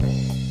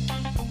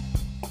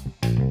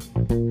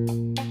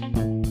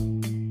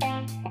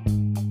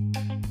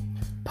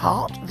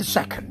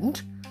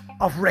2nd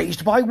of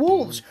Raised by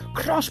Wolves,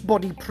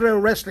 Crossbody Pro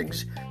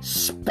Wrestling's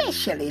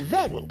special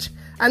event.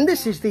 And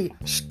this is the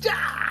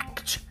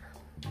stacked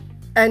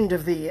end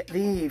of the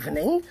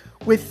evening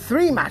with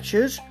 3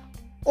 matches,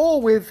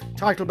 all with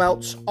title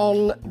belts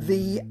on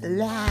the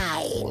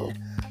line,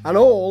 and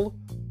all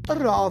are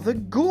rather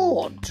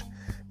good.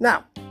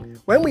 Now,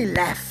 when we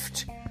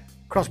left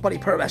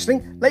Crossbody Pro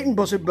Wrestling, Leighton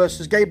Buzzard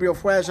versus Gabriel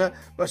Fuerza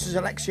versus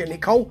Alexia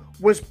Nicole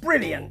was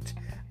brilliant.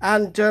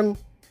 And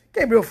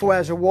Gabriel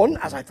Fuerza won,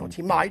 as I thought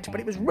he might, but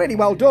it was really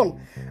well done.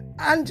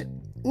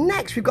 And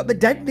next we've got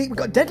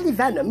Deadly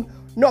Venom,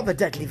 not the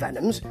Deadly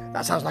Venoms.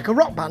 That sounds like a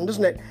rock band,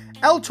 doesn't it?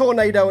 El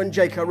Tornado and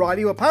Jake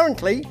O'Reilly, who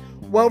apparently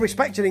well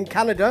respected in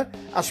Canada,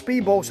 as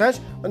Speedball says,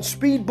 and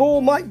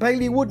Speedball Mike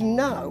Bailey would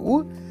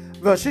know,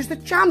 versus the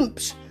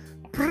champs,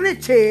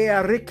 Pretty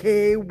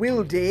Ricky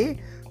Wilde,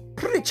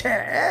 Pretty,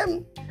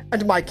 and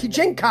Mikey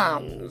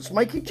Jenkins,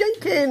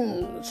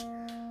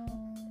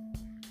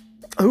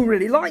 who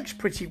really likes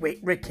Pretty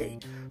Ricky,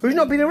 who's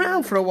not been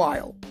around for a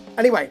while.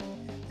 Anyway,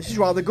 this is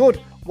rather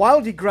good.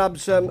 Wildy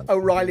grabs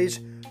O'Reilly's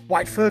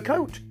white fur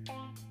coat.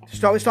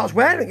 Starts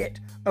wearing it.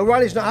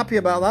 O'Reilly's not happy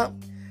about that.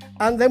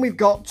 And then we've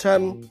got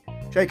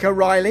Jake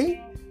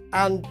O'Reilly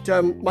and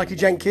Mikey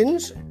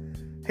Jenkins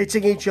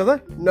hitting each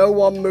other. No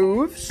one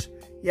moves.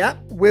 Yeah,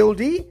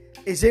 Wildy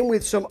is in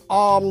with some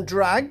arm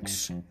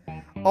drags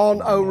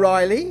on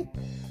O'Reilly.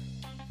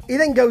 He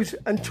then goes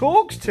and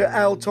talks to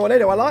El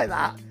Tornado. I like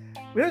that.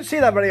 We don't see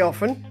that very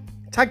often.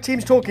 Tag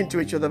teams talking to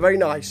each other. Very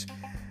nice.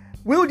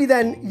 Wildy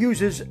then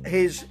uses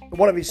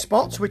one of his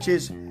spots, which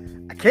is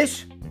a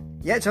kiss.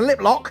 Yeah, it's a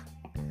lip lock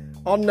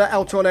on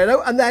El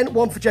Tornado. And then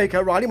one for Jake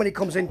O'Reilly when he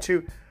comes in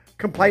to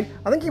complain.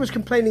 I think he was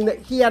complaining that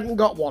he hadn't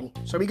got one.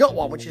 So he got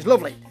one, which is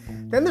lovely.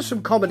 Then there's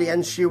some comedy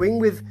ensuing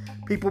with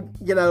people,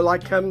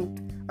 like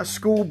a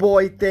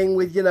schoolboy thing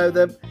with,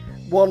 the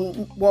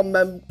one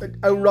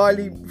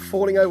O'Reilly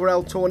falling over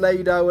El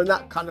Tornado and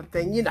that kind of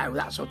thing.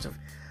 That sort of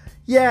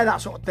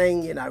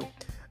thing,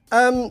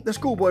 the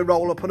schoolboy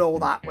roll up and all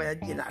that, where,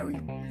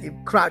 you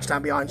crouch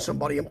down behind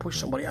somebody and push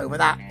somebody over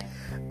that.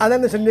 And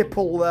then there's a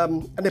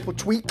nipple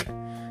tweak.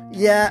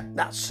 Yeah,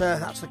 that's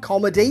the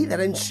comedy that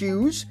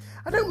ensues.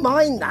 I don't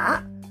mind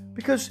that,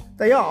 because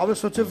they are a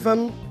sort of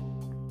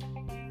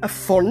a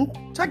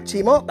fun tag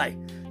team, aren't they?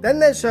 Then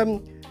there's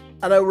an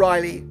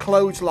O'Reilly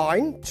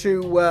clothesline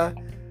to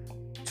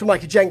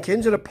Mikey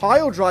Jenkins and a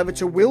pile driver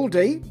to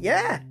Wildy.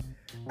 Yeah,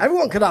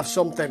 everyone could have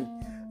something.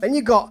 Then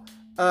you got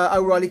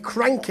O'Reilly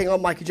cranking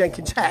on Mikey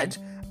Jenkins' head,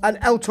 and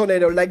El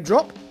Tornado leg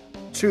drop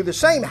to the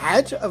same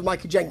head of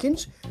Mikey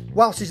Jenkins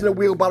whilst he's in a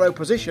wheelbarrow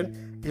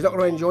position. He's not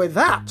going to enjoy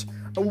that.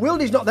 And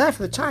Wildy's not there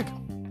for the tag.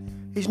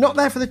 He's not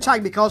there for the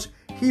tag because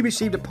he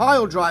received a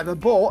pile driver,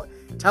 but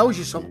tells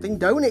you something,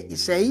 don't it, you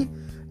see?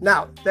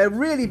 Now, they're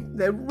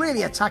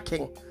really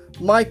attacking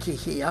Mikey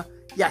here.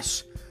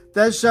 Yes,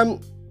 there's a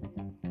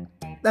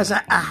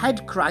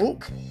head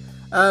crank,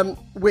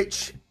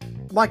 which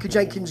Mikey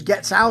Jenkins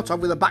gets out of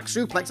with a back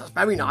suplex. That's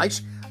very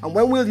nice. And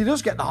when Wildy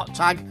does get the hot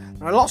tag,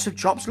 there are lots of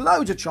chops,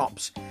 loads of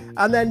chops.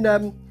 And then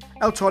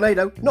El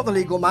Tornado, not the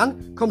legal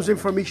man, comes in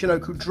for a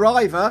Michinoku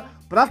driver.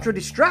 But after a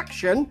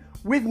distraction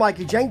with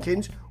Mikey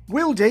Jenkins,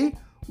 Wildy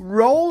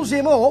rolls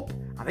him up,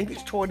 I think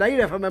it's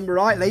Tornado if I remember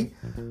rightly,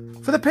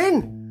 for the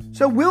pin.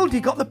 So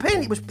Wildy got the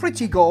pin. It was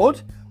pretty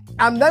good.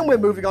 And then we're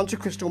moving on to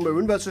Crystal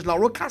Moon versus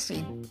Laurel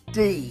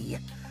Cassidy.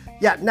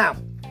 Yeah, now,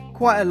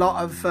 quite a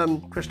lot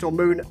of Crystal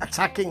Moon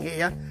attacking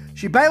here.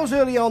 She bails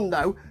early on,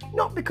 though,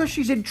 not because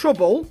she's in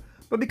trouble,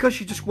 but because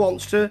she just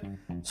wants to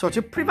sort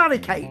of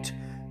prevaricate.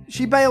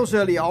 She bails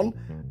early on.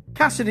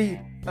 Cassidy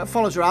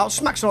follows her out,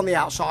 smacks her on the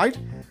outside.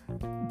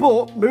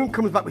 But Moon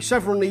comes back with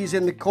several knees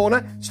in the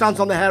corner,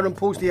 stands on the hair and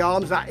pulls the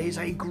arms. That is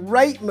a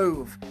great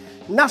move.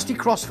 Nasty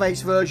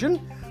crossface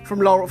version from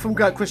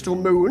Crystal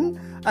Moon.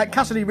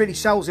 Cassidy really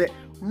sells it.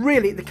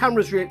 Really, the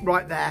camera's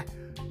right there.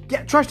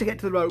 Tries to get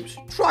to the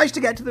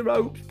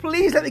ropes.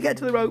 Please let me get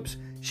to the ropes.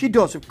 She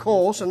does, of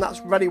course, and that's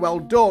very well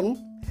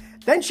done.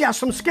 Then she has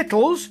some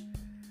Skittles,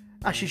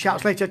 as she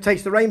shouts later,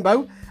 taste the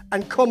rainbow,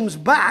 and comes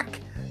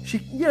back. She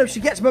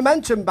gets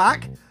momentum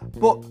back,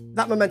 but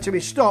that momentum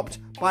is stopped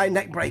by a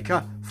neck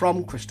breaker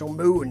from Crystal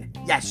Moon.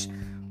 Yes,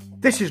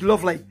 this is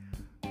lovely.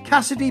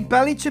 Cassidy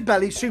belly to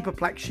belly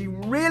superplex. She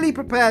really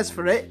prepares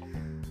for it.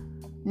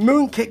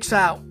 Moon kicks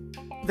out.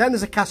 Then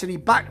there's a Cassidy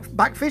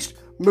back fist.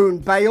 Moon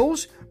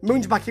bails.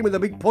 Moon's back in with a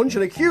big punch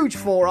and a huge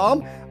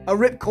forearm. A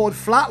ripcord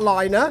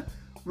flatliner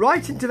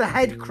right into the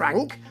head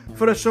crank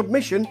for a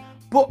submission.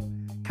 But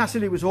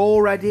Cassidy was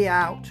already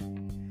out.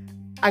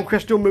 And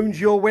Crystal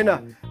Moon's your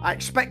winner. I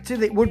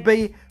expected it would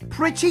be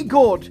pretty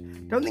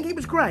good. Don't think it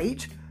was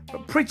great,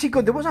 but pretty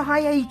good. There was a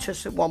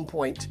hiatus at one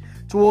point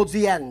towards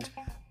the end.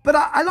 But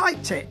I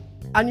liked it.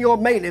 And your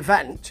main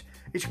event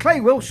is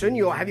Clay Wilson,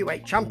 your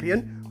heavyweight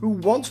champion, who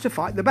wants to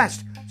fight the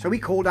best. So he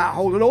called out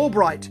Holden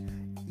Albright.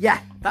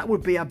 Yeah, that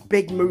would be a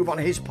big move on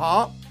his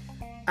part.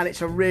 And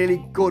it's a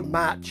really good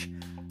match.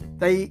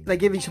 They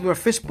give each other a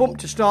fist bump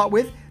to start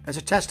with. There's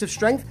a test of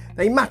strength.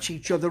 They match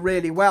each other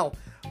really well.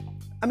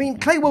 I mean,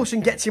 Clay Wilson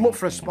gets him up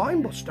for a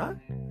spine buster.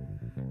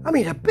 I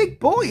mean, a big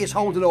boy is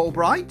Holden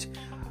Albright.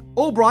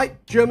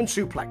 Albright, German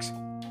suplex.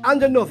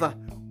 And another.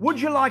 Would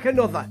you like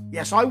another?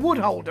 Yes, I would,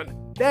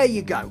 Holden. There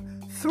you go.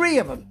 3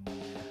 of them.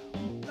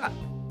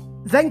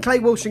 Then Clay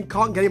Wilson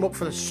can't get him up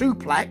for the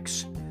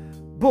suplex.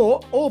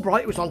 But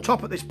Albright was on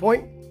top at this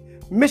point.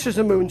 Misses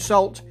the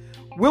moonsault.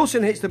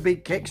 Wilson hits the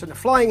big kicks and a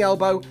flying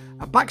elbow.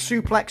 A back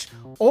suplex.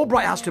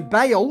 Albright has to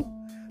bail.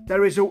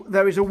 There is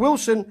a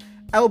Wilson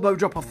elbow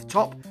drop off the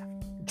top.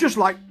 Just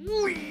like...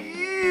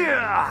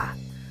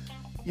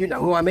 You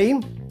know who I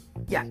mean?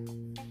 Yeah.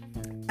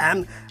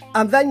 And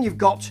then you've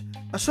got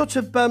a sort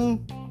of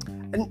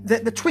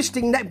the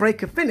twisting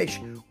neckbreaker finish,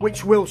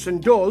 which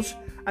Wilson does,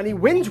 and he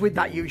wins with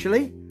that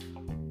usually.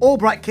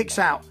 Albright kicks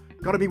out.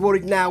 Got to be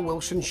worried now,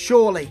 Wilson,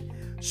 surely.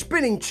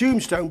 Spinning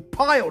tombstone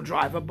pile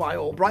driver by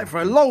Albright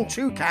for a long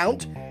 2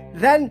 count.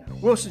 Then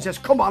Wilson says,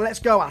 come on, let's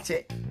go at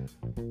it.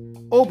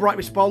 Albright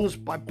responds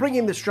by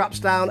bringing the straps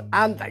down,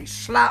 and they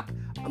slap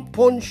and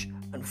punch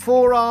and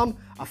forearm,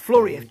 a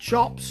flurry of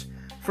chops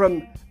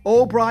from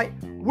Albright.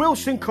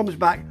 Wilson comes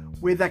back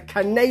with a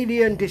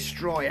Canadian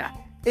destroyer.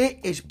 It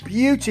is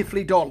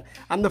beautifully done.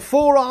 And the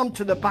forearm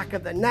to the back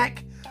of the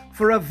neck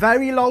for a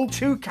very long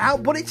 2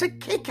 count, but it's a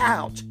kick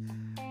out.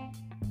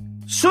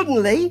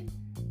 Suddenly,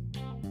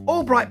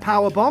 Albright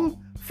powerbomb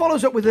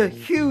follows up with a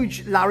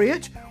huge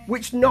lariat,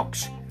 which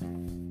knocks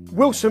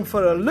Wilson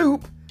for a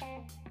loop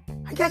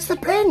and gets the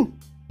pin.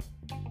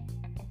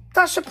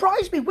 That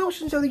surprised me.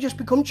 Wilson's only just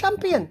become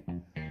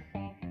champion.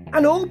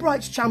 And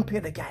Albright's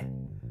champion again.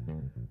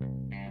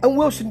 And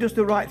Wilson does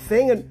the right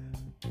thing and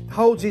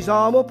holds his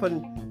arm up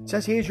and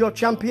says, here's your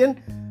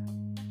champion.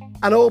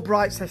 And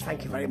Albright says,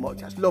 thank you very much.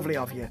 That's lovely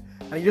of you.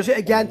 And he does it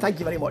again, thank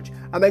you very much.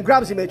 And then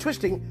grabs him in a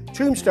twisting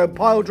tombstone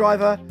pile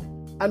driver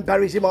and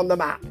buries him on the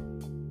mat.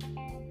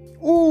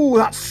 Ooh,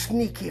 that's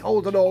sneaky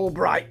Holden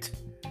Albright.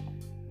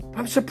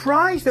 I'm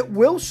surprised that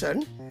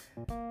Wilson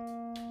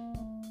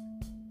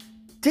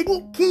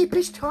didn't keep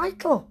his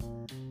title.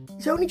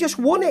 He's only just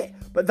won it.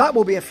 But that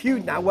will be a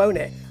feud now, won't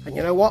it? And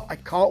you know what? I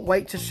can't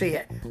wait to see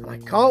it. And I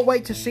can't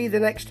wait to see the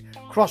next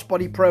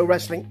Crossbody Pro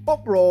Wrestling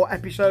Uproar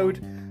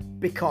episode,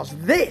 because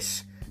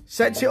this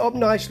sets it up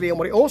nicely. And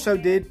what it also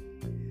did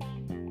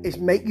is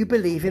make you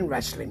believe in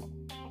wrestling.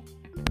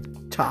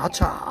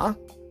 Ta-ta.